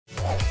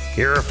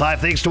Here are 5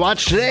 things to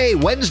watch today,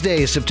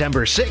 Wednesday,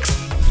 September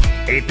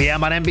 6th. 8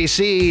 p.m. on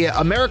NBC,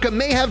 America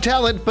may have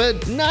talent,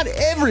 but not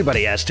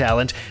everybody has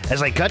talent,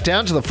 as they cut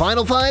down to the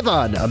final 5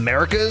 on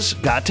America's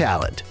Got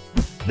Talent.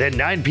 Then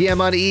 9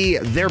 p.m. on E,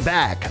 they're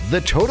back.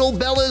 The Total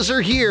Bellas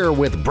are here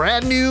with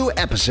brand new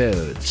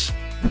episodes.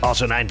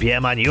 Also 9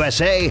 p.m. on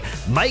USA,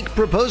 Mike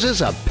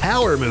proposes a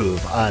power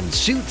move on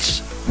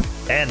Suits.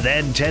 And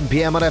then 10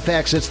 p.m. on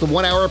FX, it's the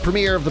 1-hour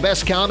premiere of the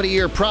best comedy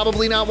you're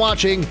probably not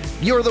watching,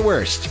 You're the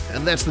Worst.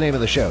 And that's the name of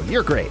the show.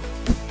 You're great.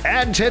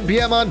 And 10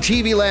 p.m. on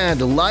TV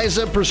Land,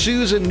 Liza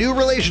pursues a new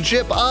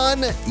relationship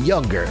on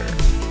Younger.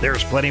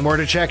 There's plenty more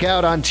to check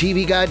out on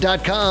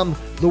TVGuide.com.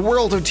 The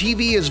world of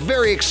TV is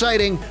very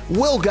exciting.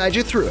 We'll guide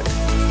you through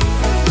it.